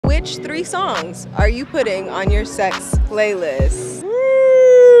which 3 songs are you putting on your sex playlist?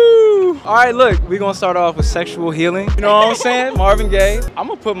 All right, look, we're gonna start off with Sexual Healing. You know what I'm saying? Marvin Gaye. I'm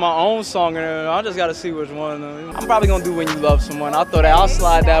gonna put my own song in there. I just gotta see which one. I'm probably gonna do When You Love Someone. I'll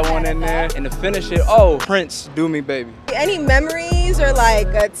slide that one in there. And to finish it, oh, Prince, Do Me Baby. Any memories or like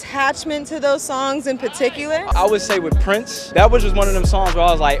attachment to those songs in particular? I would say with Prince, that was just one of them songs where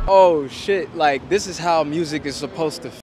I was like, oh shit, like this is how music is supposed to feel.